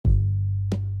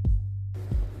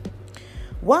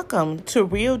Welcome to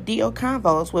Real Deal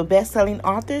Convos with best-selling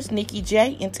authors Nikki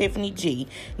J and Tiffany G.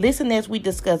 Listen as we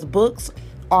discuss books,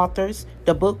 authors,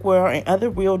 the book world, and other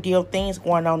real deal things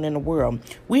going on in the world.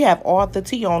 We have all the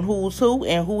tea on who's who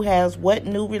and who has what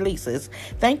new releases.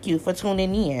 Thank you for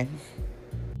tuning in.